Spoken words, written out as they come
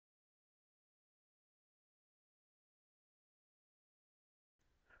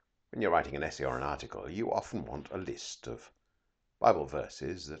When you're writing an essay or an article, you often want a list of Bible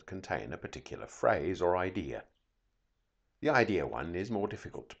verses that contain a particular phrase or idea. The idea one is more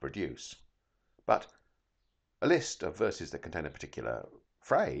difficult to produce, but a list of verses that contain a particular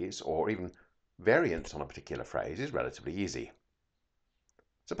phrase or even variants on a particular phrase is relatively easy.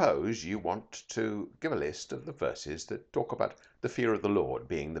 Suppose you want to give a list of the verses that talk about the fear of the Lord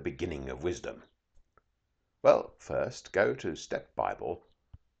being the beginning of wisdom. Well, first go to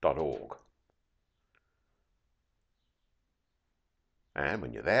stepbible.org, and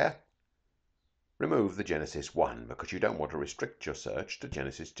when you're there, remove the Genesis 1 because you don't want to restrict your search to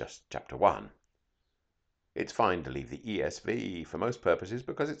Genesis just chapter 1. It's fine to leave the ESV for most purposes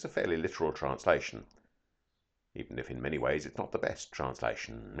because it's a fairly literal translation, even if in many ways it's not the best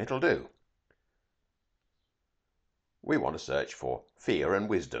translation. It'll do. We want to search for fear and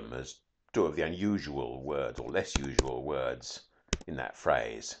wisdom as two of the unusual words or less usual words in that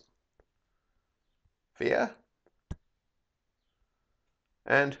phrase. Fear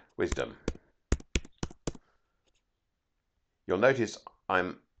and wisdom. You'll notice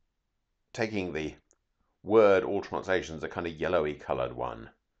I'm taking the word all translations, a kind of yellowy coloured one.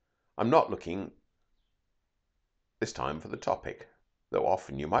 I'm not looking this time for the topic, though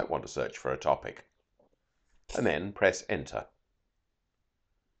often you might want to search for a topic. And then press enter.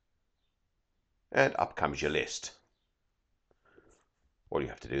 And up comes your list. All you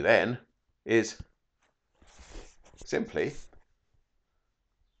have to do then is simply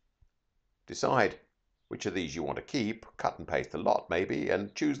decide which of these you want to keep, cut and paste a lot maybe,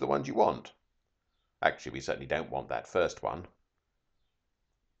 and choose the ones you want. Actually, we certainly don't want that first one.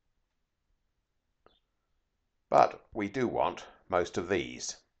 But we do want most of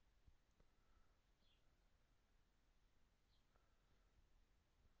these.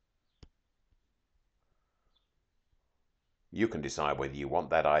 You can decide whether you want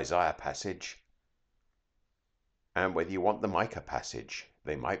that Isaiah passage and whether you want the Micah passage.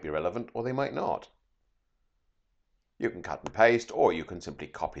 They might be relevant or they might not. You can cut and paste, or you can simply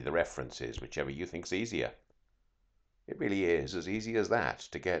copy the references, whichever you think's easier. It really is as easy as that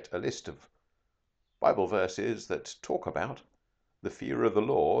to get a list of Bible verses that talk about the fear of the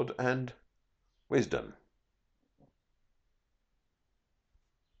Lord and wisdom.